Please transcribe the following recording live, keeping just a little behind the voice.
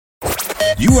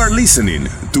You are listening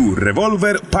to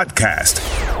Revolver Podcast.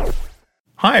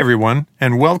 Hi, everyone,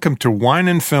 and welcome to Wine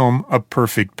and Film, A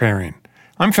Perfect Pairing.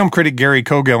 I'm film critic Gary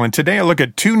Cogill, and today I look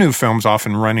at two new films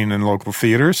often running in local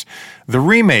theaters. The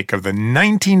remake of the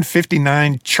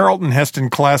 1959 Charlton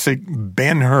Heston classic,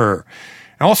 Ben-Hur.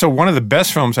 And also one of the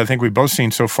best films I think we've both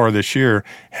seen so far this year,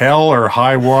 Hell or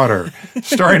High Water,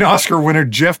 starring Oscar winner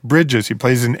Jeff Bridges. He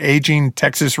plays an aging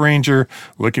Texas Ranger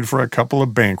looking for a couple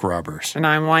of bank robbers. And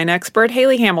I'm wine expert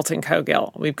Haley Hamilton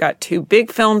Cogill. We've got two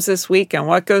big films this week, and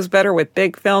what goes better with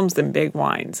big films than big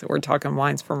wines? We're talking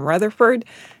wines from Rutherford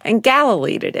and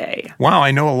Galilee today. Wow, I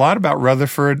know a lot about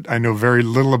Rutherford. I know very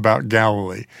little about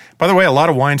Galilee. By the way, a lot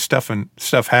of wine stuff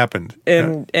happened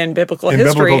in biblical history.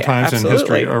 In biblical times Absolutely. in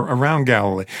history around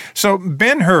Galilee. So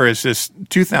Ben-Hur is this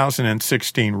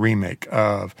 2016 remake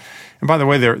of, and by the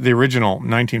way, the original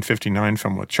 1959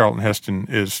 film with Charlton Heston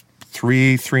is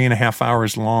three and a half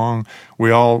hours long.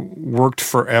 We all worked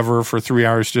forever for 3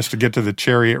 hours just to get to the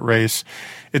chariot race.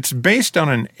 It's based on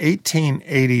an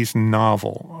 1880s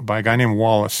novel by a guy named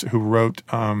Wallace who wrote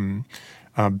Ben-Hur,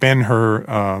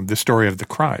 The Story of the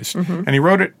Christ. Mm-hmm. And he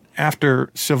wrote it after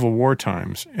Civil War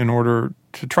times in order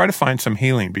to try to find some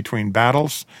healing between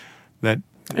battles that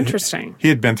Interesting. he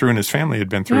had been through and his family had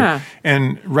been through,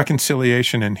 and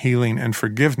reconciliation and healing and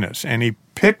forgiveness. And he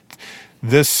picked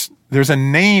this. There's a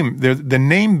name. The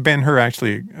name Ben-Hur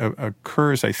actually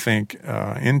occurs, I think,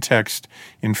 in text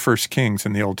in 1 Kings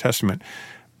in the Old Testament.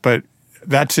 But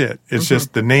that's it. It's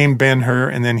just the name Ben-Hur,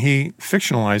 and then he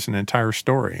fictionalized an entire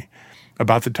story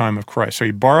about the time of Christ. So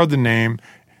he borrowed the name,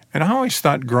 and I always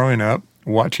thought growing up,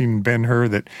 watching Ben-Hur,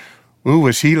 that,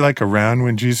 was he like around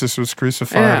when Jesus was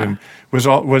crucified? Yeah. And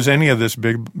was any of this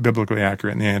biblically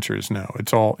accurate? And the answer is no.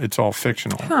 It's all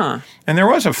fictional. Huh. And there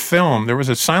was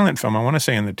a silent film, I want to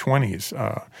say in the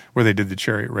 20s, where they did the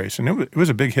chariot race. And it was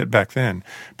a big hit back then.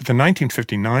 But the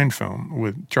 1959 film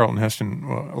with Charlton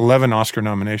Heston, 11 Oscar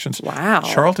nominations. Wow.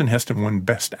 Charlton Heston won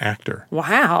Best Actor.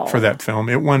 Wow. For that film.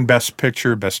 It won Best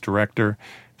Picture, Best Director.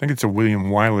 I think it's a William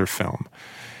Wyler film.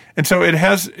 And so it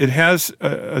has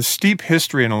a steep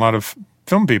history in a lot of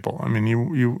film people. I mean,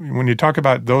 you when you talk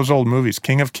about those old movies,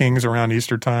 King of Kings around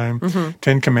Easter time,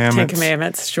 Ten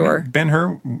Commandments. Sure.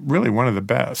 Ben-Hur, really one of the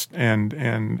best,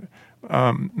 and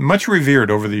much revered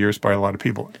over the years by a lot of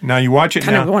people. Now you watch it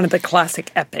kind now. of one of the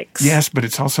classic epics. Yes, but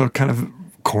it's also kind of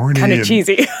corny, kind of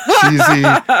cheesy,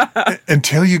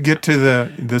 until you get to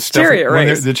the stuff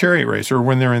the chariot race, or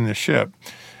when they're in the ship.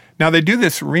 Now, they do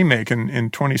this remake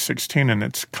in 2016, and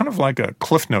it's kind of like a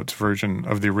Cliff Notes version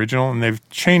of the original, and they've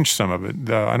changed some of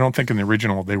it. I don't think in the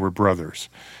original they were brothers.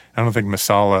 I don't think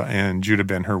Masala and Judah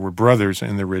Ben-Hur were brothers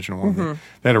in the original. Mm-hmm.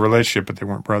 They had a relationship, but they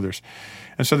weren't brothers.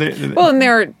 And so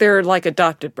they're like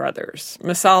adopted brothers.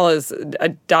 Masala's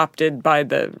adopted by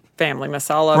the family.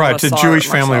 Masala, right? It's a Jewish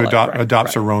family who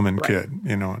adopts a Roman kid.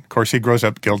 You know, of course, he grows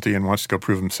up guilty and wants to go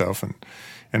prove himself and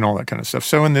all that kind of stuff.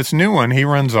 So in this new one, he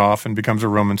runs off and becomes a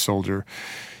Roman soldier.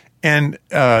 And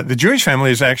the Jewish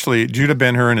family is actually, Judah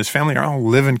Ben-Hur and his family are all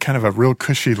living kind of a real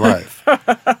cushy life.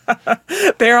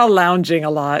 They're all lounging a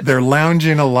lot. They're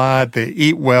lounging a lot. They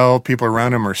eat well. People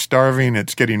around them are starving.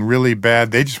 It's getting really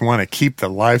bad. They just want to keep the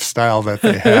lifestyle that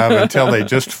they have until they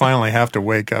just finally have to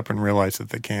wake up and realize that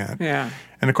they can't. Yeah.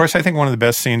 And, of course, I think one of the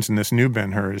best scenes in this new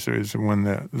Ben-Hur is when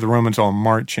the Romans all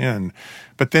march in.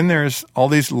 But then there's all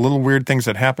these little weird things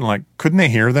that happen, like, couldn't they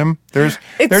hear them? There's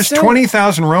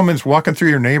 20,000 Romans walking through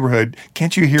your neighborhood.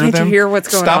 Can't you hear them? Can't you hear what's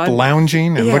going on? Stop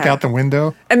lounging and look out the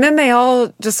window. And then they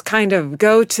all just kind of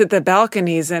go to the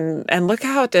balconies and look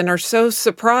out and are so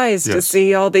surprised to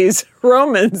see all these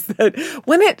Romans that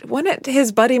when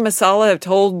his buddy Masala have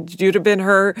told Judah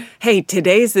Ben-Hur, hey,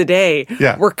 today's the day.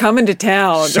 Yeah. We're coming to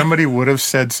town. Somebody would have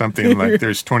said something like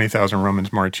there's 20,000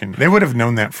 Romans marching. They would have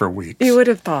known that for weeks. You would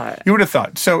have thought.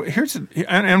 So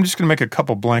I'm just going to make a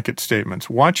couple blanket statements.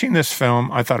 Watching this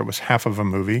film, I thought it was half of a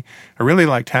movie. I really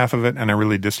liked half of it, and I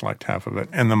really disliked half of it.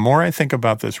 And the more I think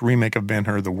about this remake of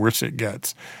Ben-Hur, the worse it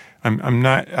gets.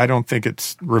 I don't think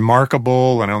it's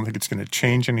remarkable, and I don't think it's going to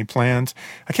change any plans.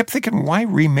 I kept thinking, why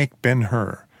remake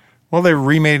Ben-Hur? Well, they're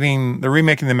remaking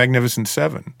The Magnificent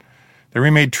Seven. They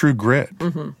remade True Grit.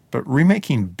 Mm-hmm. But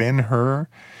remaking Ben-Hur,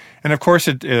 and of course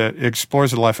it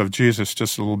explores the life of Jesus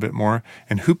just a little bit more.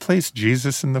 And who plays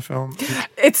Jesus in the film?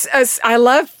 I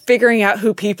love figuring out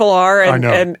who people are,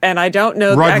 and I don't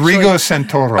know. Rodrigo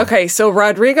Santoro. Okay, so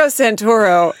Rodrigo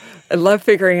Santoro, I love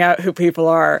figuring out who people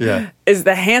are. Yeah. Is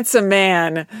the handsome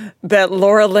man that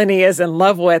Laura Linney is in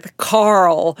love with,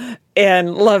 Carl,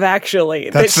 in Love Actually.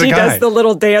 That's that she does the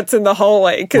little dance in the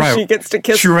hallway because she gets to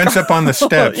kiss. She runs up on the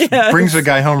steps, brings the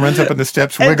guy home, runs up on the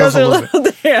steps, and wiggles does a little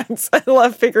bit. Dance. I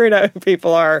love figuring out who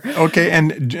people are. Okay,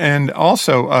 and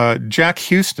also Jack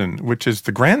Huston, which is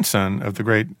the grandson of the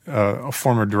great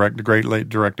former great late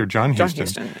director John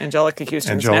Huston. Angelica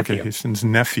Huston's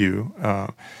nephew.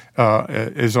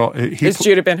 Is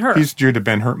Judah Ben-Hur. He's Judah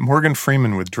Ben-Hur. Morgan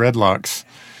Freeman with dreadlocks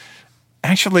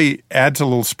actually adds a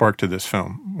little spark to this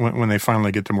film when they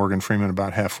finally get to Morgan Freeman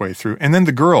about halfway through. And then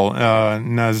the girl,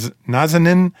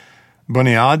 Nazanin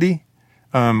Boniadi,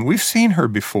 we've seen her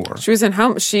before. She was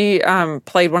in She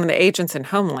played one of the agents in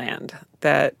Homeland.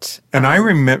 And I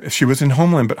remember she was in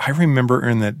Homeland, but I remember her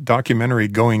in that documentary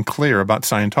Going Clear about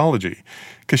Scientology,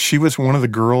 because she was one of the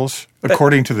girls,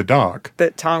 according to the doc,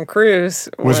 that Tom Cruise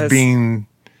was being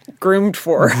groomed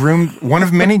for. One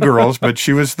of many girls, but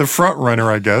she was the front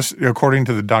runner, I guess, according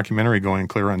to the documentary Going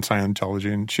Clear on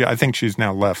Scientology. And I think she's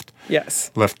now left. Yes.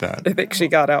 Left that. I think she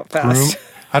got out fast.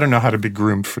 I don't know how to be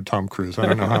groomed for Tom Cruise. I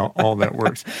don't know how all that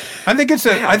works. I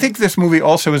think this movie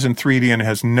also is in 3D and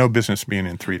has no business being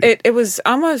in 3D. It was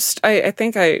almost, I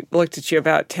think I looked at you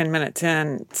about 10 minutes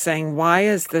in saying, why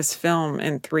is this film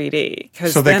in 3D?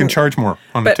 So they can charge more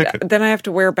on the ticket. Then I have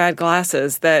to wear bad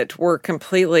glasses that were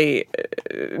completely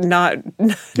not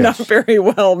very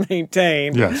well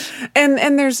maintained. Yes.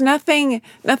 And there's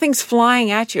nothing's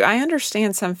flying at you. I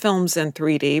understand some films in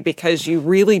 3D because you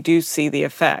really do see the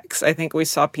effects. I think we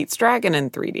saw Pete's Dragon in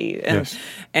 3D.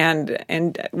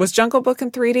 And was Jungle Book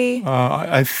in 3D?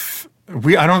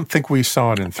 I don't think we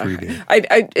saw it in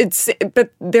 3D.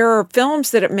 But there are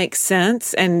films that it makes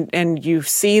sense, and you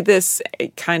see this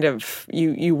kind of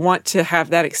you want to have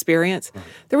that experience.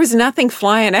 There was nothing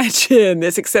flying at you in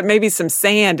this except maybe some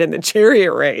sand in the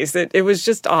chariot race. It was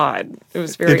just odd. It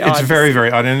was very odd. It's very,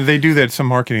 very odd, and they do that some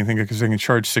marketing thing because they can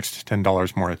charge $6 to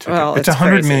 $10 more a ticket. Well, it's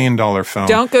 $100 million film.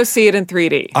 Don't go see it in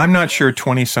 3D. I'm not sure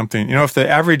 20-something. If the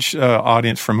average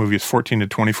audience for a movie is 14 to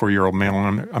 24-year-old male,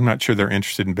 I'm not sure they're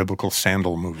interested in biblical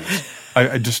sandal movies.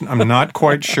 I'm not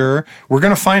quite sure. We're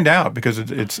going to find out because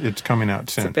it's coming out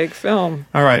soon. It's a big film.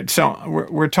 All right, so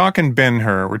we're talking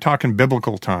Ben-Hur. We're talking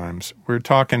biblical times. We're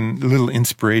talking a little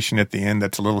inspiration at the end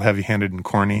that's a little heavy-handed and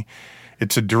corny.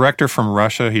 It's a director from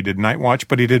Russia. He did Night Watch,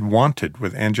 but he did Wanted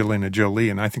with Angelina Jolie,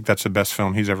 and I think that's the best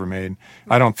film he's ever made.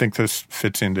 I don't think this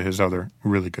fits into his other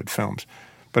really good films.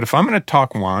 But if I'm going to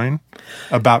talk wine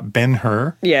about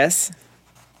Ben-Hur... Yes.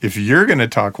 If you're going to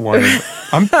talk wine,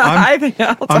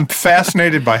 I'm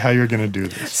fascinated by how you're going to do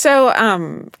this. So,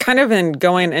 kind of in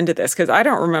going into this, because I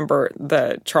don't remember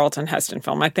the Charlton Heston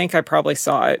film. I think I probably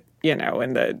saw it, in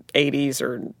the 80s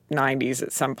or 90s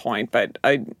at some point, but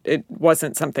it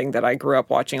wasn't something that I grew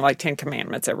up watching, like 10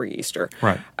 Commandments every Easter.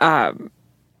 Right.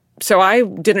 So I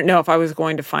didn't know if I was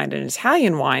going to find an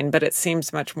Italian wine, but it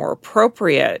seems much more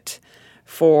appropriate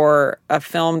for a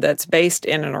film that's based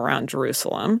in and around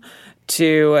Jerusalem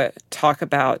to talk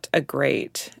about a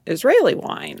great Israeli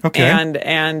wine. Okay.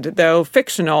 And though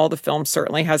fictional, the film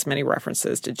certainly has many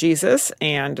references to Jesus.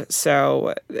 And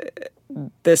so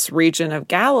this region of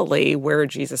Galilee where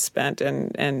Jesus spent,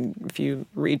 and if you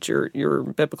read your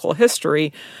biblical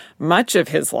history, much of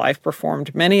his life,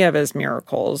 performed many of his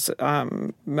miracles.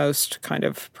 Most kind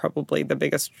of probably the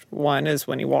biggest one is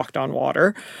when he walked on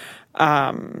water.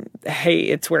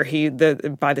 It's where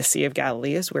by the Sea of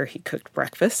Galilee is where he cooked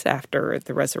breakfast after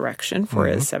the resurrection for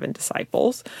his 7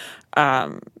 disciples.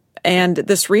 And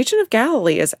this region of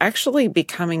Galilee is actually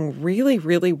becoming really,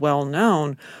 really well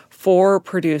known for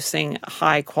producing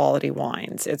high quality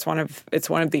wines. It's one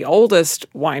of the oldest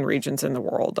wine regions in the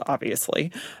world,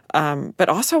 obviously, but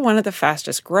also one of the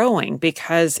fastest growing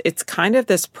because it's kind of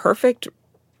this perfect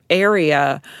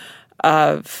area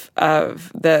of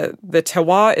the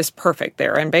terroir is perfect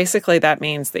there. And basically that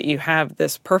means that you have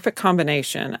this perfect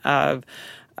combination of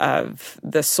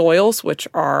the soils, which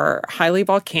are highly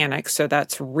volcanic. So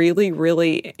that's really,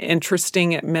 really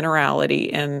interesting minerality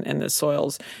in the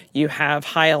soils. You have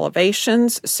high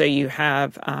elevations. So you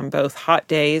have both hot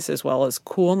days as well as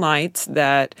cool nights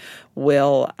that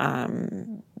will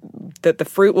that the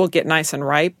fruit will get nice and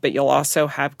ripe, but you'll also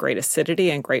have great acidity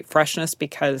and great freshness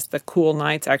because the cool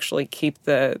nights actually keep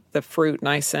the fruit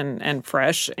nice and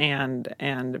fresh and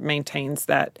maintains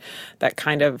that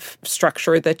kind of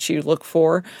structure that you look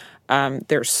for.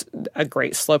 There's a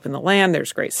great slope in the land.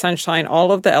 There's great sunshine,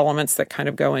 all of the elements that kind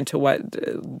of go into what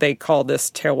they call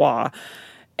this terroir.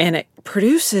 And it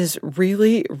produces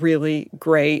really, really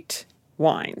great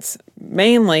wines,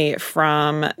 mainly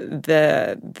from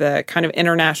the kind of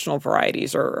international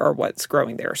varieties are what's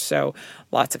growing there. So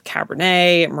lots of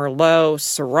Cabernet, Merlot,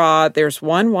 Syrah. There's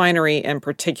one winery in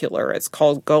particular. It's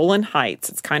called Golan Heights.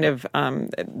 It's kind of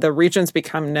the region's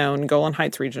become known. Golan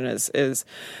Heights region is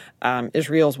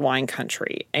Israel's wine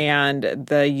country, and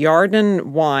the Yarden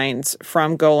wines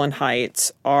from Golan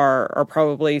Heights are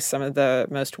probably some of the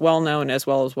most well known as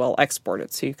well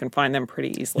exported. So you can find them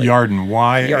pretty easily. Yarden,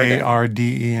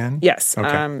 Yarden. Yes.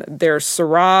 Okay. There's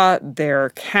Syrah, there are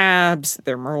Cabs,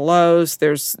 there are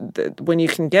Merlots. When you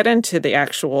can get into the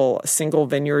actual single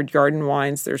vineyard Yarden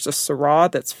wines, there's a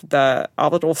Syrah that's the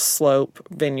Avadal Slope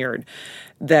vineyard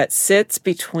that sits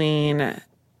between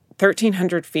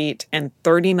 1,300 feet and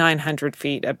 3,900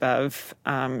 feet above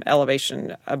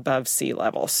elevation above sea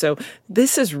level. So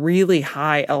this is really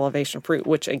high elevation fruit,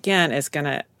 which again is going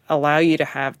to allow you to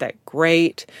have that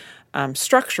great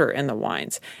structure in the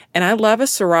wines. And I love a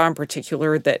Syrah in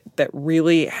particular that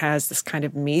really has this kind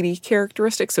of meaty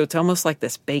characteristic. So it's almost like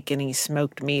this bacony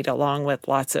smoked meat along with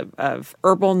lots of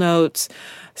herbal notes,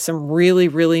 some really,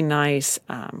 really nice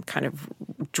kind of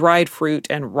dried fruit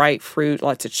and ripe fruit,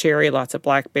 lots of cherry, lots of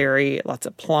blackberry, lots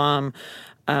of plum,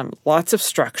 lots of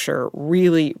structure,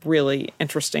 really, really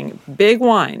interesting. Big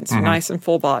wines, nice and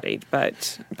full-bodied,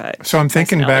 but So I'm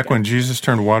thinking nice back when Jesus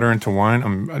turned water into wine.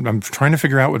 I'm trying to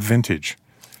figure out what vintage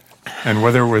and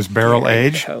whether it was barrel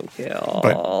aged. But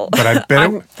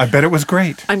I bet it was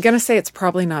great. I'm going to say it's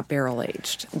probably not barrel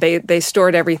aged. They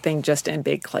stored everything just in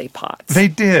big clay pots. They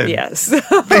did. Yes. They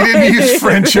didn't use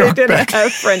French oak. They didn't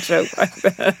have French oak back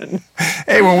then.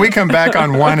 Hey, when we come back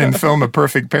on Wine and Film, A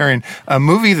Perfect Pairing, a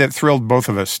movie that thrilled both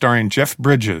of us, starring Jeff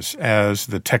Bridges as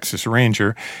the Texas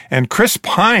Ranger and Chris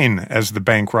Pine as the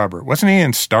bank robber. Wasn't he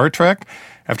in Star Trek?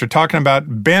 After talking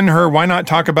about Ben-Hur, why not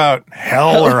talk about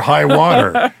Hell or High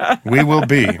Water? We will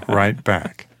be right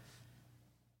back.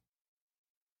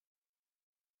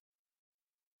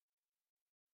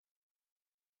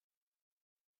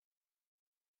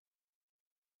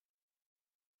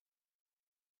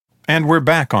 And we're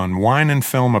back on Wine and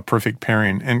Film, A Perfect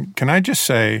Pairing. And can I just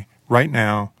say right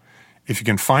now, if you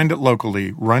can find it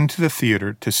locally, run to the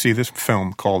theater to see this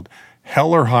film called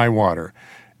Hell or High Water.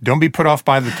 Don't be put off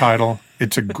by the title.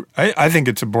 I think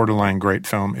it's a borderline great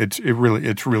film. It's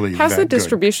really How's the good.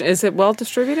 distribution? Is it well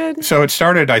distributed? So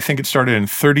I think it started in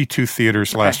 32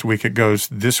 theaters last week. It goes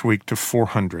this week to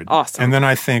 400. Awesome. And then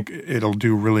I think it'll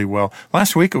do really well.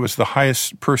 Last week it was the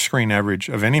highest per screen average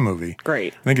of any movie.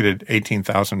 Great. I think it did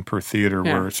 18,000 per theater,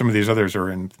 where some of these others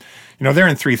are in, they're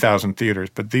in 3,000 theaters,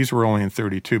 but these were only in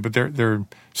 32. But they're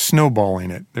snowballing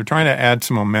it. They're trying to add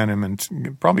some momentum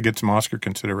and probably get some Oscar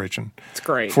consideration. It's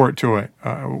great. For it to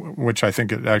which I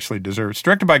think it actually deserves. It's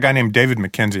directed by a guy named David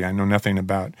Mackenzie, I know nothing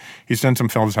about. He's done some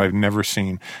films I've never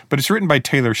seen. But it's written by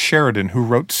Taylor Sheridan, who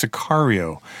wrote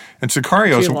Sicario. And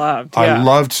Sicario I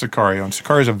loved Sicario. And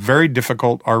Sicario is a very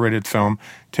difficult R-rated film.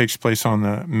 It takes place on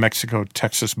the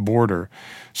Mexico-Texas border.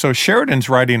 So Sheridan's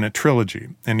writing a trilogy,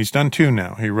 and he's done two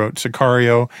now. He wrote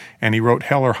Sicario, and he wrote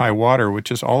Hell or High Water,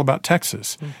 which is all about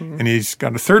Texas. Mm-hmm. And he's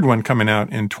got a third one coming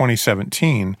out in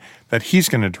 2017 that he's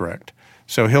going to direct.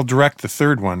 So he'll direct the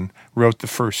third one, wrote the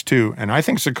first two. And I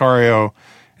think Sicario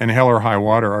and Hell or High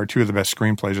Water are two of the best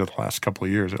screenplays of the last couple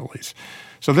of years, at least.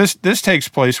 So this takes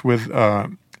place with,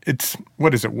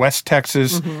 West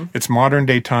Texas. Mm-hmm. It's modern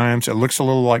day times. It looks a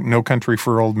little like No Country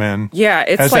for Old Men. Yeah,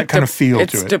 it's has like that kind of feel to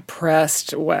it. It's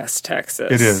depressed West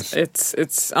Texas. It is.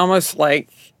 It's almost like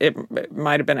it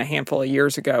might have been a handful of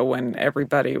years ago when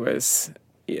everybody was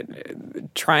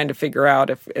trying to figure out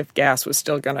if gas was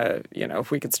still going to,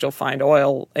 if we could still find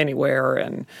oil anywhere,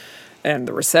 and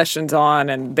the recession's on.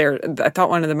 And I thought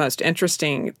one of the most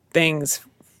interesting things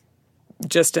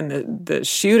just in the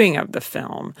shooting of the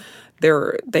film,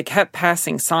 they kept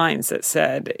passing signs that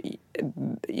said,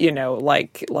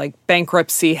 like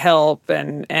bankruptcy help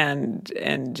and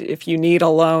if you need a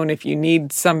loan, if you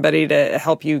need somebody to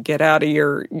help you get out of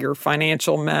your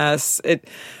financial mess,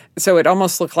 so it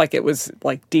almost looked like it was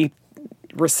like deep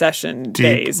recession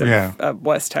days of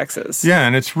West Texas. Yeah,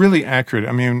 and it's really accurate.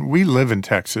 I mean, we live in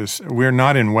Texas. We're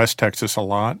not in West Texas a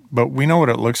lot, but we know what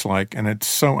it looks like, and it's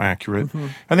so accurate. Mm-hmm.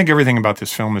 I think everything about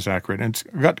this film is accurate. And it's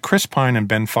got Chris Pine and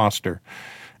Ben Foster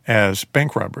as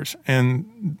bank robbers,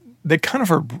 and they kind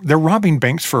of they're robbing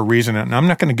banks for a reason, and I'm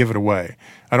not going to give it away.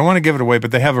 I don't want to give it away,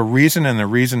 but they have a reason, and the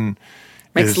reason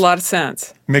makes a lot of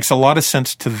sense. Makes a lot of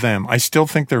sense to them. I still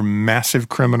think they're massive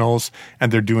criminals,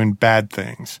 and they're doing bad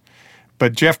things.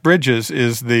 But Jeff Bridges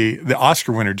is the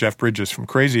Oscar winner. Jeff Bridges from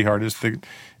Crazy Heart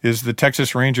is the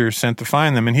Texas Ranger sent to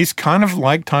find them, and he's kind of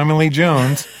like Tommy Lee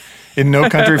Jones in No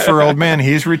Country for Old Men.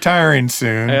 He's retiring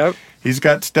soon. Yep. he's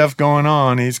got stuff going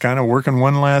on. He's kind of working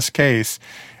one last case,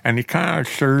 and he kind of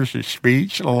slurs his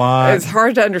speech a lot. It's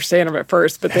hard to understand him at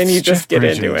first, but then you just get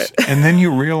into it. And then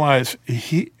you realize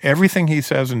everything he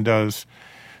says and does.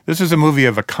 This is a movie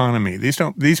of economy.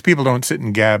 These people don't sit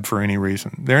and gab for any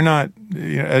reason. They're not,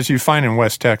 as you find in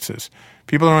West Texas.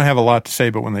 People don't have a lot to say,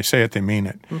 but when they say it, they mean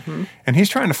it. Mm-hmm. And he's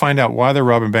trying to find out why they're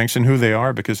robbing banks and who they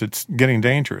are, because it's getting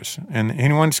dangerous. And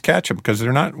he wants to catch them because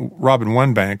they're not robbing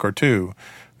one bank or two.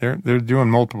 They're doing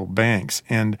multiple banks.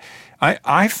 And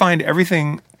I find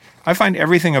everything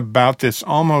about this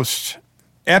almost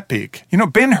epic.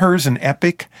 Ben-Hur's an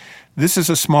epic. This is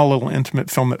a small little intimate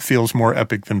film that feels more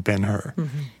epic than Ben-Hur.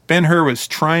 Mm-hmm. Ben-Hur was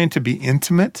trying to be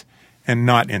intimate and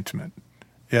not intimate.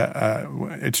 Yeah,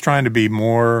 it's trying to be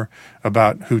more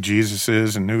about who Jesus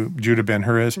is and who Judah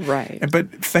Ben-Hur is. Right.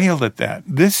 But failed at that.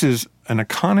 This is an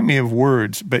economy of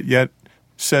words, but yet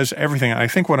says everything. I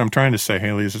think what I'm trying to say,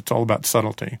 Haley, is it's all about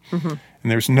subtlety. Mm-hmm.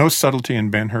 And there's no subtlety in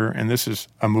Ben-Hur, and this is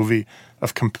a movie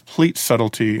of complete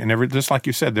subtlety. And just like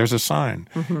you said, there's a sign.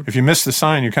 Mm-hmm. If you miss the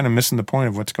sign, you're kind of missing the point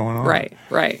of what's going on.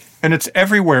 Right. And it's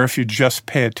everywhere if you just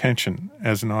pay attention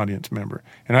as an audience member.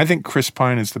 And I think Chris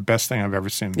Pine is the best thing I've ever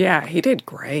seen. Yeah, he did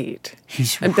great.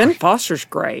 And Ben Foster's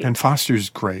great. And Foster's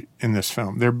great in this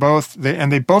film. They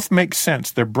both make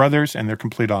sense. They're brothers and they're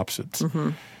complete opposites.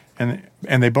 Mm-hmm.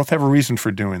 And they both have a reason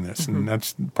for doing this, and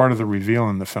that's part of the reveal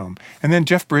in the film. And then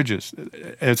Jeff Bridges,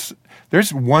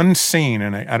 there's one scene,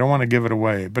 and I don't want to give it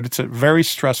away, but it's a very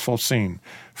stressful scene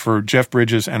for Jeff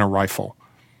Bridges and a rifle.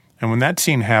 And when that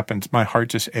scene happens, my heart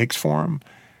just aches for him.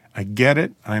 I get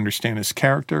it. I understand his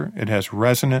character. It has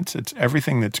resonance. It's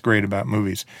everything that's great about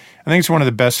movies. I think it's one of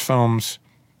the best films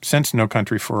since No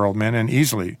Country for Old Men, and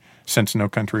easily since No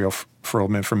Country for Old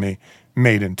Men for me,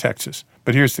 made in Texas.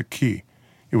 But here's the key.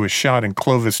 It was shot in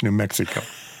Clovis, New Mexico.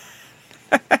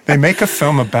 They make a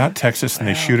film about Texas and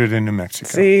they shoot it in New Mexico.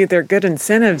 See, there are good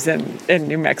incentives in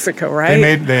New Mexico,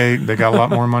 right? They got a lot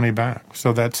more money back.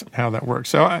 So that's how that works.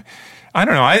 So I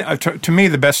don't know. To me,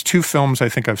 the best two films I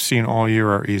think I've seen all year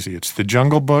are easy. It's The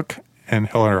Jungle Book and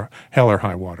Hell or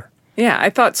High Water. Yeah, I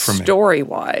thought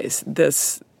story-wise,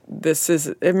 this is,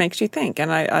 it makes you think.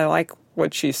 And I like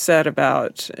what she said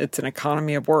about it's an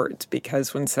economy of words,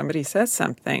 because when somebody says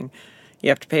something, you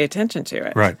have to pay attention to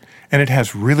it. Right. And it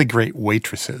has really great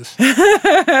waitresses.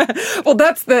 Well,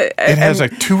 it has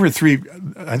like two or three,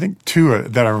 I think two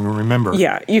that I remember.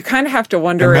 Yeah. You kind of have to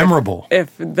wonder memorable.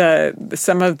 If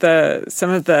some of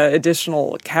the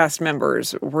additional cast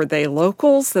members, were they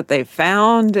locals that they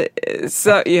found?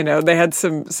 So, they had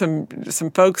some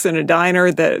folks in a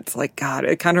diner that it's like, God,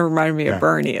 it kind of reminded me of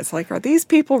Bernie. It's like, are these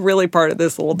people really part of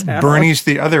this little town? Bernie's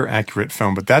the other accurate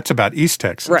film, but that's about East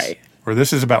Texas. Right. Where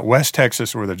this is about West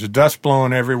Texas, where there's dust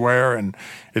blowing everywhere, and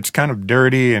it's kind of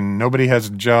dirty, and nobody has a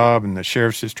job, and the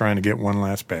sheriff's just trying to get one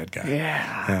last bad guy.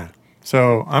 Yeah.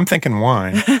 So I'm thinking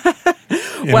wine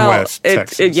in West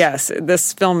Texas. Yes,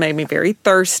 this film made me very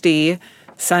thirsty,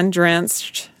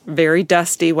 sun-drenched, very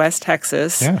dusty West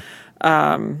Texas. Yeah.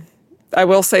 I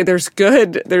will say there's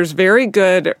very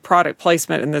good product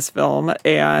placement in this film,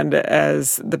 and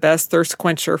as the best thirst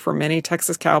quencher for many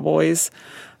Texas cowboys.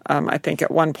 I think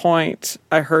at one point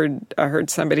I heard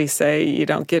somebody say you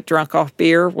don't get drunk off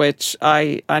beer, which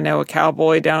I know a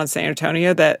cowboy down in San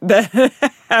Antonio that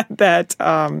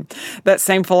that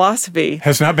same philosophy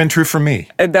has not been true for me.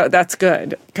 That's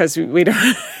good, because we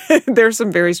don't. There's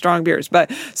some very strong beers, but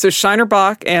so Shiner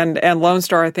Bock and Lone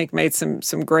Star I think made some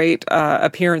great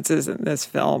appearances in this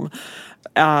film.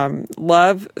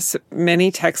 Love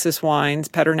many Texas wines.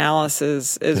 Pedernales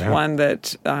is one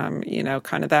that,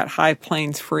 kind of that high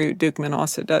plains fruit. Dukeman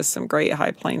also does some great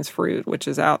high plains fruit, which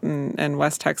is out in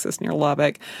West Texas near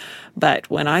Lubbock. But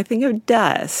when I think of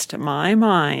dust, my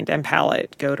mind and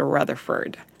palate go to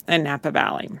Rutherford and Napa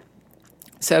Valley.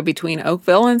 So between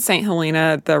Oakville and St.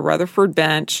 Helena, the Rutherford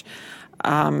bench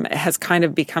has kind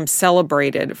of become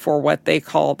celebrated for what they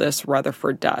call this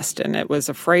Rutherford dust. And it was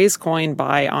a phrase coined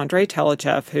by Andrei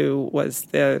Telechev, who was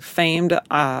the famed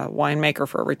winemaker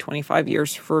for over 25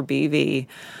 years for BV,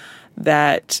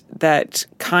 that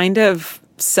kind of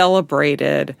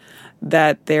celebrated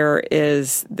that there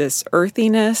is this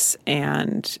earthiness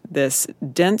and this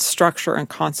dense structure and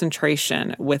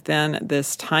concentration within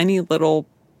this tiny little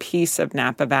piece of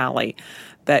Napa Valley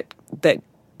that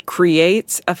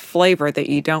creates a flavor that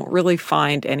you don't really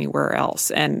find anywhere else,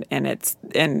 and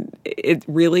it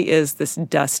really is this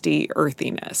dusty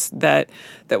earthiness that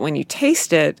when you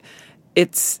taste it,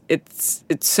 it's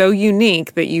so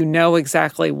unique that you know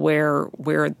exactly where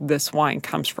this wine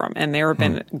comes from. And there have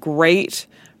been great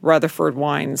Rutherford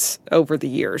wines over the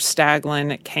years.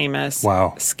 Staglin, Camus,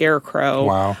 Wow. Scarecrow,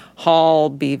 Wow. Hall,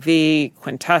 BV,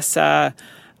 Quintessa,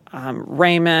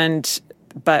 Raymond.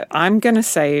 But I'm going to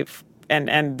say,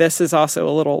 and this is also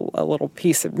a little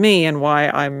piece of me and why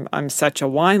I'm such a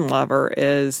wine lover,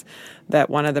 is that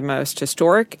one of the most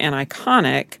historic and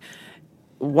iconic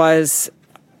was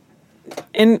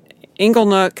in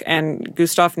Inglenook and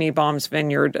Gustav Niebaum's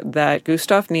vineyard, that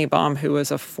Gustav Niebaum, who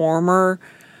was a former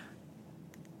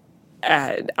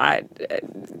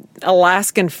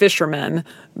Alaskan fisherman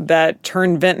that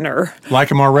turned vintner, Like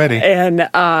him already.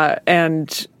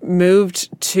 and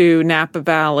moved to Napa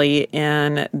Valley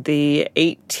in the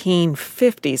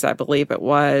 1850s, I believe it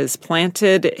was,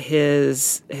 planted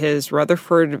his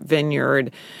Rutherford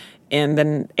vineyard in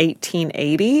the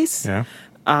 1880s. Yeah.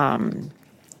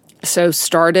 So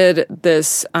started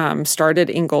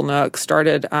Inglenook,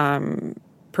 started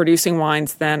producing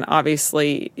wines. Then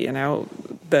obviously,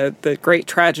 the great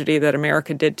tragedy that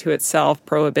America did to itself,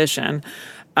 Prohibition.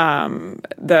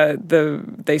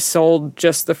 They sold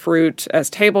just the fruit as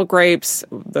table grapes.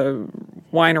 The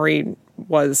winery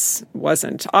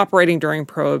wasn't operating during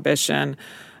Prohibition.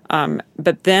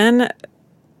 But then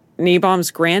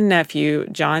Niebaum's grandnephew,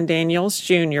 John Daniels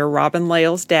Jr., Robin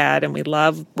Lale's dad, and we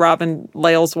love Robin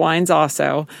Lale's wines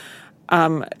also,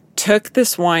 took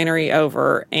this winery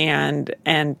over and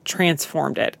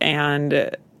transformed it. And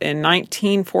in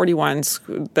 1941,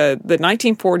 the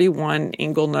 1941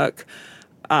 Inglenook,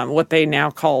 what they now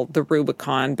call the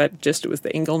Rubicon, but just it was the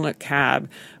Inglenook Cab,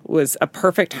 was a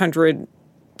perfect 100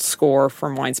 score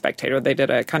from Wine Spectator. They did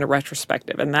a kind of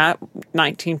retrospective, and that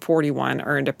 1941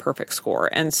 earned a perfect score.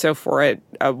 And so for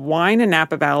a wine in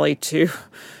Napa Valley to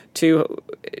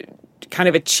kind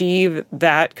of achieve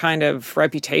that kind of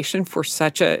reputation for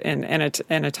such in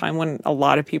a time when a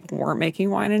lot of people weren't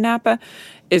making wine in Napa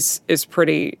is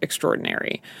pretty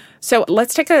extraordinary. So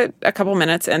let's take a couple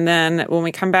minutes, and then when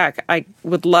we come back, I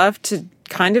would love to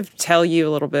kind of tell you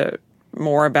a little bit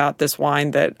more about this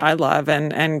wine that I love,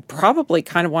 and probably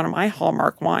kind of one of my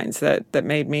hallmark wines that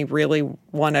made me really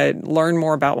want to learn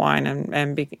more about wine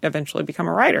and eventually become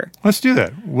a writer. Let's do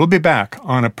that. We'll be back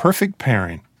on A Perfect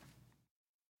Pairing.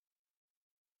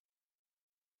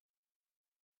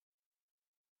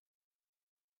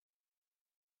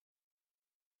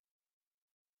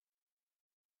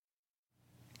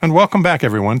 And welcome back,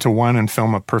 everyone, to Wine and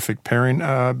Film, A Perfect Pairing.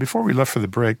 Before we left for the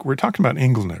break, we're talking about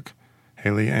Inglenook,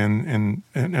 Haley, and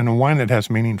a wine that has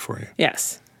meaning for you.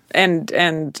 Yes. And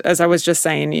as I was just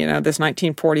saying, this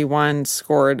 1941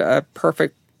 scored a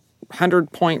perfect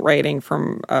 100-point rating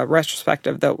from a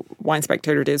retrospective that Wine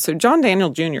Spectator did. So John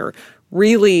Daniel Jr.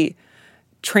 really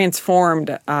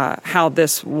transformed how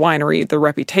this winery, the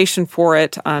reputation for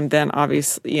it. Then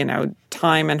obviously,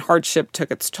 time and hardship took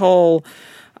its toll.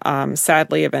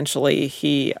 Sadly, eventually,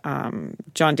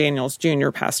 John Daniels Jr.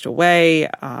 passed away.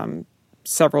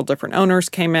 Several different owners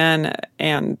came in,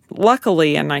 and luckily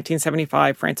in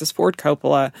 1975, Francis Ford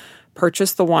Coppola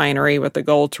purchased the winery with the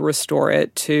goal to restore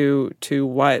it to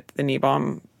what the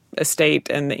Niebaum estate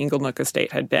and the Inglenook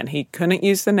estate had been. He couldn't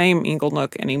use the name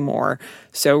Inglenook anymore,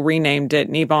 so renamed it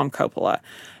Niebaum Coppola.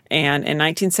 And in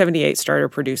 1978 started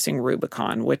producing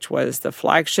Rubicon, which was the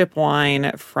flagship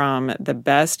wine from the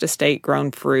best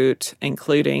estate-grown fruit,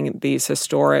 including these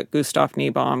historic Gustav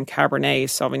Niebaum Cabernet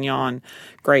Sauvignon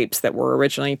grapes that were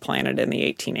originally planted in the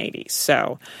 1880s.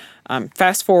 So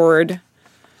fast forward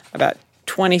about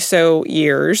 20 so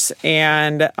years,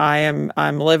 and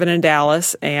I'm living in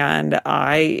Dallas, and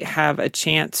I have a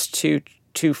chance to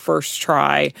first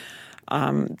try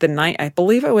I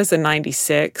believe it was the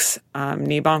 96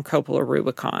 Niebaum Coppola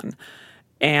Rubicon,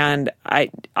 and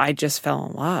I just fell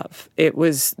in love. It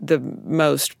was the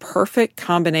most perfect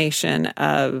combination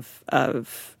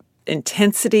of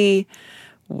intensity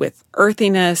with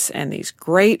earthiness and these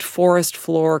great forest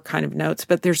floor kind of notes,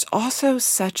 but there's also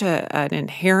such an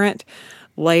inherent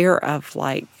layer of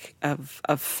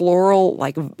floral,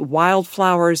 like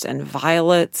wildflowers and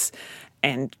violets,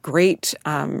 and great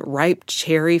ripe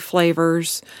cherry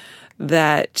flavors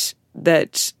that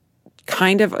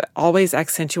kind of always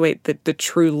accentuate the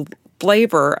true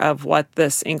flavor of what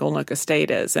this Inglenook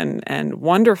estate is. And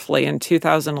wonderfully, in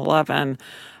 2011,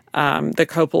 the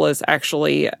Coppolas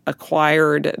actually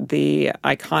acquired the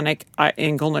iconic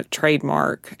Inglenook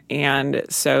trademark, and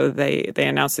so they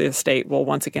announced the estate will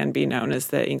once again be known as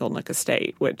the Inglenook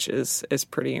Estate, which is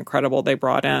pretty incredible. They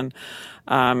brought in,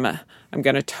 I'm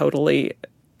going to totally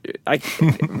I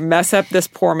mess up this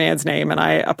poor man's name, and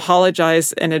I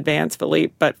apologize in advance,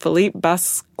 Philippe. But Philippe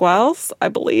Basquels, I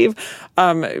believe,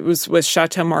 it was with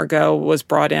Chateau Margaux, was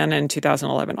brought in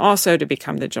 2011 also to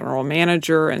become the general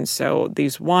manager. And so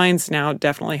these wines now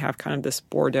definitely have kind of this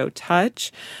Bordeaux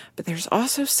touch, but there's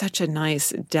also such a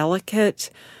nice, delicate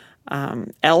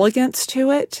elegance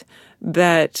to it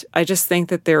that I just think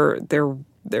that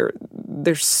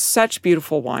they're such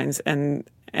beautiful wines, and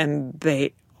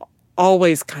they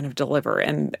always kind of deliver.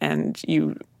 And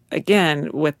you, again,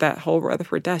 with that whole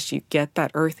Rutherford dust, you get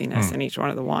that earthiness in each one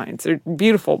of the wines. They're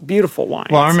beautiful, beautiful wines.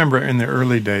 Well, I remember in the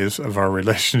early days of our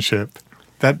relationship,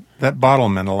 that bottle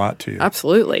meant a lot to you.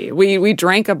 Absolutely. We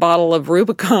drank a bottle of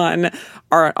Rubicon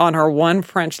on our one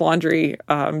French Laundry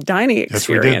dining experience. Yes,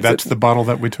 we did. That's the bottle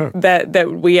that we took.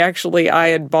 I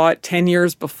had bought 10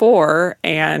 years before,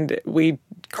 and we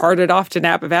carted off to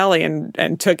Napa Valley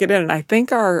and took it in. And I think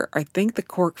the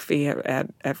cork fee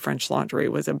at French Laundry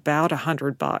was about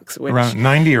 $100, which around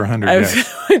 90 or 100,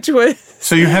 which was.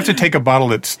 So you have to take a bottle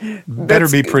that's better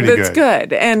be pretty that's good.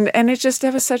 Good, and it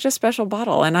was such a special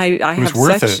bottle, and I have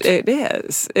worth such. It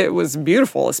is. It was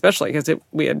beautiful, especially because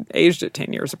we had aged it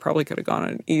 10 years. It probably could have gone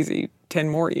an easy 10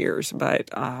 more years, but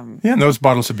and those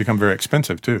bottles have become very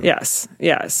expensive too. Yes,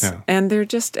 Yeah. and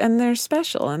they're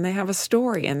special, and they have a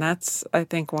story, and that's, I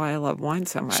think, why I love wine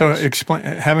so much. So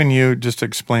having you just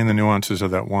explain the nuances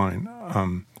of that wine.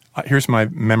 Here's my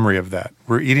memory of that.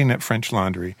 We're eating at French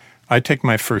Laundry. I take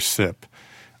my first sip.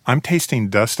 I'm tasting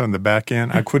dust on the back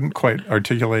end. I couldn't quite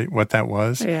articulate what that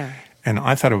was. Yeah. And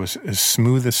I thought it was as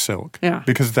smooth as silk. Yeah.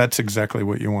 Because that's exactly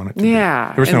what you want it to Yeah.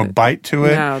 be. There was no bite to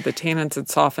it. No, the tannins had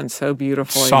softened so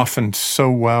beautifully. Softened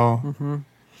so well. Mm-hmm.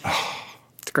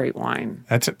 It's great wine.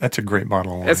 That's a great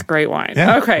bottle of wine. It's great wine.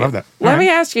 Yeah, okay. love that. Let me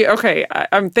ask you. Okay,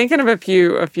 I'm thinking of a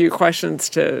few questions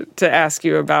to ask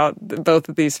you about both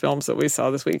of these films that we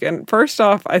saw this week. And first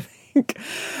off, I think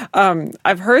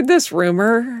I've heard this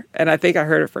rumor, and I think I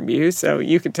heard it from you, so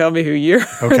you can tell me who you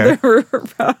heard the rumor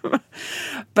from.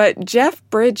 But Jeff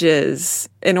Bridges,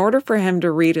 in order for him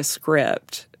to read a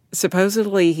script,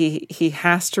 supposedly he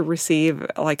has to receive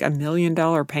like $1 million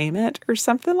payment or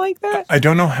something like that. I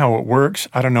don't know how it works.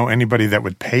 I don't know anybody that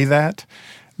would pay that.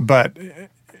 But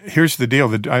here's the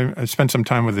deal. I spent some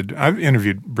time with I've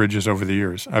interviewed Bridges over the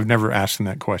years. I've never asked him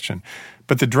that question.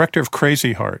 But the director of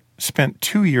Crazy Heart spent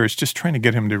 2 years just trying to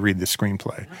get him to read the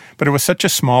screenplay. But it was such a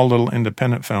small little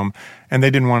independent film, and they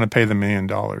didn't want to pay the $1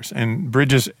 million. And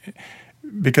Bridges,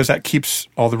 because that keeps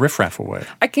all the riffraff away.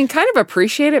 I can kind of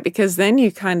appreciate it, because then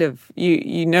you kind of,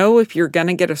 you know, if you're going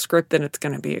to get a script, then it's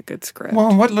going to be a good script.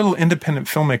 Well, what little independent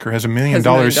filmmaker has $1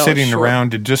 million sitting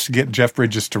around to just get Jeff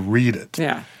Bridges to read it?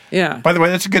 Yeah. Yeah. By the way,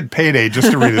 that's a good payday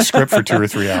just to read a script for 2 or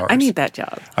 3 hours. I need that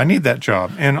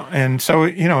job. And so,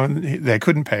 you know, they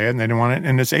couldn't pay it and they didn't want it.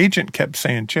 And his agent kept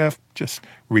saying, Jeff, just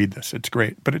read this. It's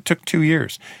great. But it took 2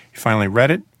 years. He finally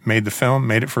read it, made the film,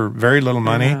 made it for very little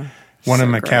money, won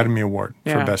an Academy Award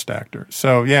for Best Actor.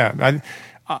 So, yeah,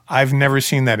 I've never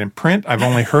seen that in print. I've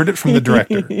only heard it from the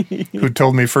director who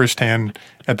told me firsthand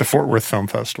at the Fort Worth Film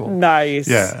Festival. Nice.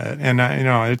 Yeah, and you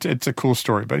know, it's a cool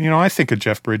story. But you know, I think of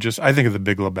Jeff Bridges. I think of The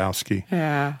Big Lebowski.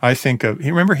 Yeah. I think of.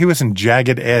 Remember, he was in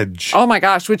Jagged Edge. Oh my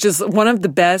gosh, which is one of the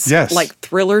best like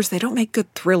thrillers. They don't make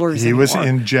good thrillers anymore. He was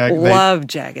in Love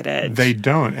Jagged Edge. They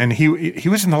don't, and he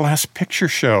was in The Last Picture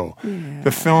Show,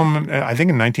 the film I think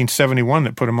in 1971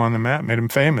 that put him on the map, made him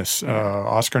famous.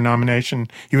 Oscar nomination.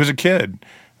 He was a kid.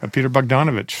 A Peter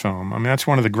Bogdanovich film. I mean, that's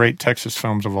one of the great Texas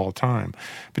films of all time.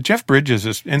 But Jeff Bridges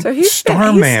is in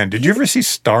Starman. Did you ever see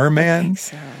Starman? I think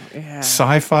so, yeah.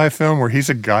 Sci-fi film where he's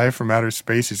a guy from outer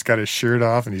space. He's got his shirt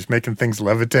off and he's making things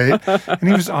levitate. And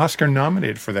he was Oscar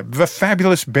nominated for that. The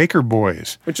Fabulous Baker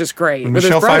Boys. Which is great. With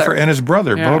Michelle Pfeiffer and his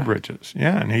brother, Beau Bridges.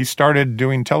 Yeah, and he started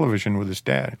doing television with his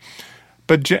dad.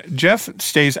 But Jeff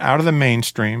stays out of the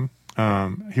mainstream.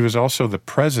 He was also the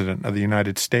president of the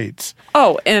United States.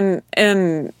 Oh, in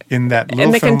that little in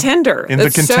the film, Contender. In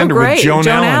The Contender so with Joan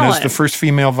Allen as Allen the first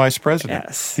female vice president.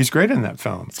 Yes. He's great in that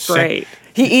film. It's great.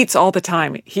 He eats all the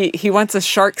time. He wants a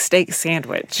shark steak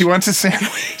sandwich. He wants a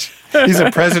sandwich. He's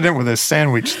a president with a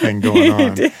sandwich thing going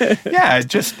on. Yeah,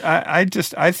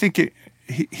 I think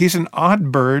he's an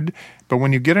odd bird. But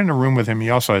when you get in a room with him,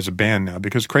 he also has a band now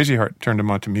because Crazy Heart turned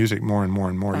him onto music more and more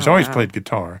and more. He's always played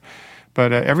guitar.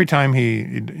 But every time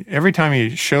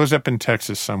he shows up in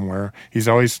Texas somewhere, he's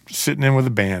always sitting in with a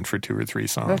band for 2 or 3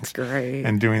 songs. That's great.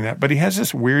 And doing that. But he has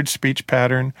this weird speech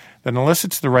pattern that unless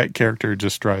it's the right character, it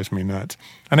just drives me nuts.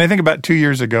 And I think about 2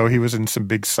 years ago, he was in some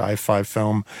big sci-fi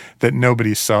film that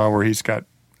nobody saw where he's got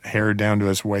hair down to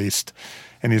his waist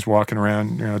and he's walking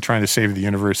around, you know, trying to save the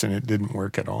universe, and it didn't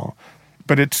work at all.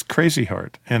 but it's Crazy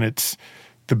Heart, and it's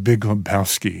the Big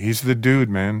Lebowski. He's the dude,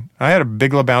 man. I had a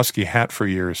Big Lebowski hat for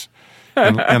years,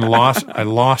 and I lost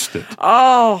it.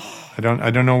 Oh, I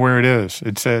don't know where it is.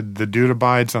 It said "The Dude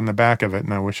Abides" on the back of it,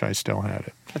 and I wish I still had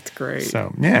it. that's great.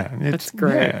 So yeah, That's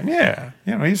great. Yeah.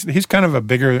 You know, he's kind of a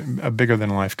bigger than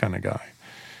life kind of guy.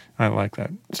 I like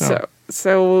that.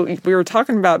 So we were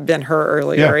talking about Ben-Hur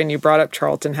earlier, Yeah. and you brought up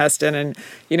Charlton Heston, and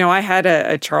I had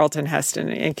a Charlton Heston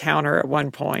encounter at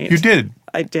one point. You did?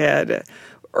 I did.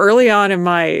 Early on in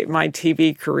my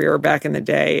TV career back in the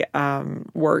day,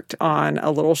 worked on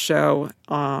a little show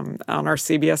on our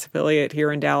CBS affiliate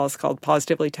here in Dallas called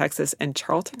Positively Texas, and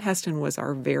Charlton Heston was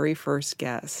our very first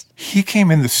guest. He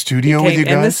came in the studio with you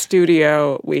guys? In the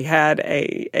studio, we had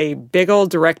a big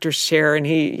old director's chair, and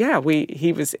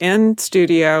he was in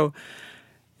studio.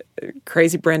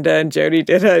 Crazy Brenda and Jody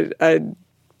did a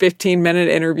 15-minute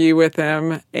interview with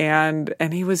him, and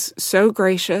he was so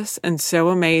gracious and so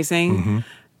amazing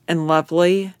and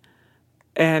lovely,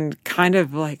 and kind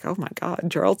of like, oh my God,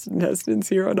 Charlton Heston's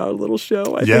here on our little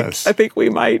show. I think we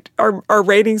might, our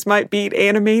ratings might beat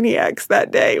Animaniacs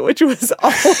that day, which was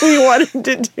all we wanted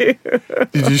to do.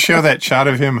 Did you show that shot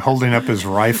of him holding up his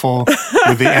rifle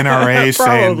with the NRA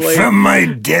saying, "From my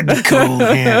dead cold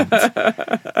hands"?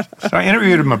 So I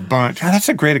interviewed him a bunch. Oh, that's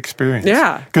a great experience.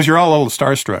 Yeah. Because you're all a little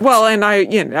starstruck. Well, and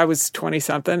I was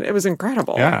 20-something. It was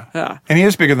incredible. Yeah. And he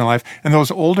is bigger than life. And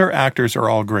those older actors are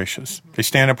all gracious. They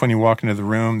stand up when you walk into the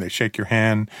room. They shake your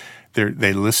hand.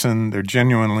 They listen. They're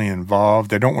genuinely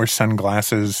involved. They don't wear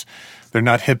sunglasses. They're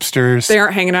not hipsters. They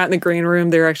aren't hanging out in the green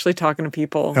room. They're actually talking to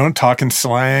people. They don't talk in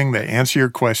slang. They answer your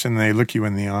question. They look you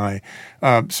in the eye.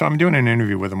 So I'm doing an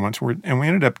interview with him once, and we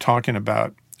ended up talking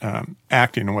about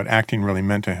acting and what acting really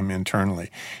meant to him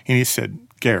internally. And he said,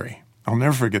 "Gary, I'll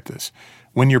never forget this.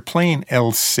 When you're playing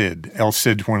El Cid,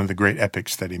 Cid's one of the great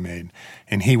epics that he made,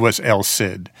 and he was El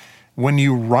Cid. When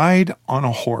you ride on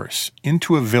a horse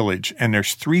into a village and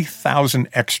there's 3,000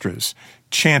 extras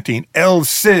chanting, 'El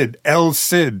Cid, El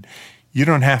Cid,' you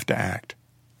don't have to act.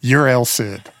 You're El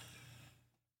Cid.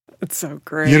 It's so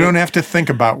great. You don't have to think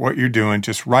about what you're doing.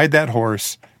 Just ride that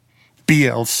horse, be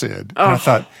El Cid." And I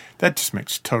thought, that just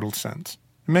makes total sense.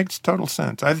 It makes total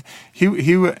sense.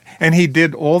 He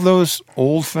did all those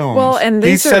old films. Well, and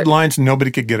he said lines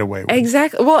nobody could get away with.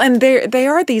 Exactly. Well, and they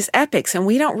are these epics, and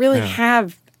we don't really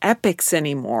have epics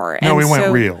anymore. No, we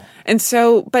went real. And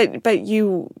so, but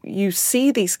you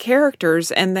see these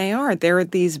characters, and they're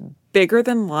these bigger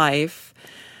than life,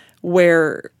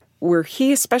 where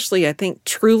he especially, I think,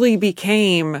 truly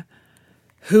became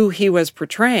who he was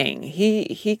portraying.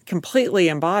 He completely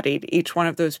embodied each one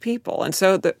of those people. And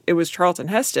so it was Charlton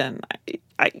Heston.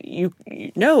 You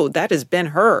know that is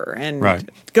Ben-Hur,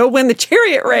 and go win the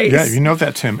chariot race. Yeah, you know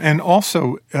that's him. And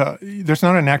also, there's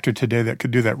not an actor today that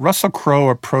could do that. Russell Crowe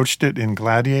approached it in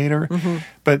Gladiator,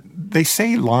 but they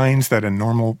say lines that a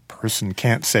normal person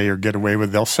can't say or get away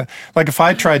with. They'll say, like if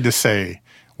I tried to say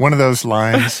one of those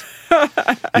lines,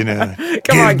 you know,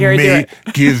 Come on, Gary,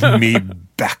 give me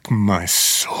back my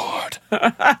sword.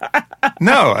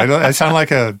 No, I sound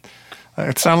like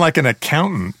an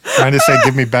accountant trying to say,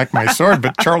 "Give me back my sword,"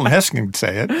 but Charlton Heston could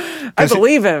say it. I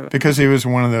believe him. Because he was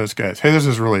one of those guys. Hey, this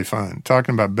is really fun.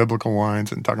 Talking about biblical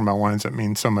wines and talking about wines that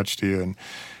mean so much to you.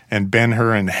 And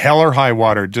Ben-Hur and Hell or High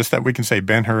Water, just that we can say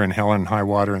Ben-Hur and Hell and High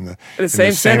Water in the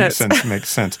same sentence makes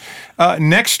sense.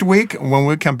 Next week, when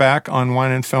we come back on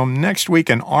Wine and Film,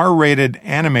 an R-rated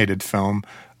animated film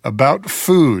about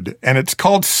food, and it's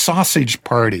called Sausage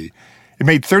Party. It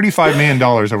made $35 million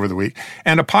over the week,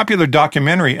 and a popular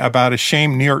documentary about a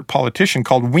shamed New York politician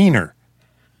called Wiener.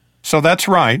 So that's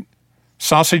right,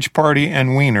 Sausage Party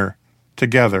and Wiener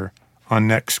together on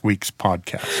next week's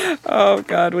podcast. Oh,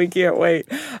 God, we can't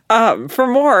wait. For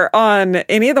more on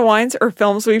any of the wines or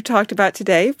films we've talked about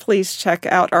today, please check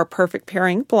out our Perfect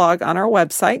Pairing blog on our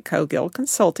website,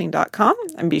 cogillconsulting.com,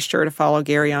 and be sure to follow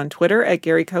Gary on Twitter at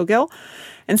Gary Cogill.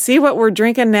 And see what we're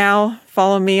drinking now.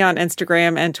 Follow me on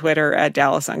Instagram and Twitter at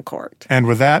Dallas Uncorked. And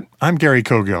with that, I'm Gary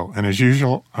Cogill. And as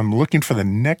usual, I'm looking for the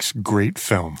next great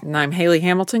film. And I'm Haley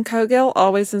Hamilton Cogill,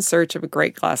 always in search of a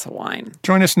great glass of wine.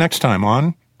 Join us next time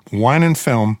on Wine and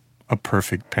Film, A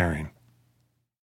Perfect Pairing.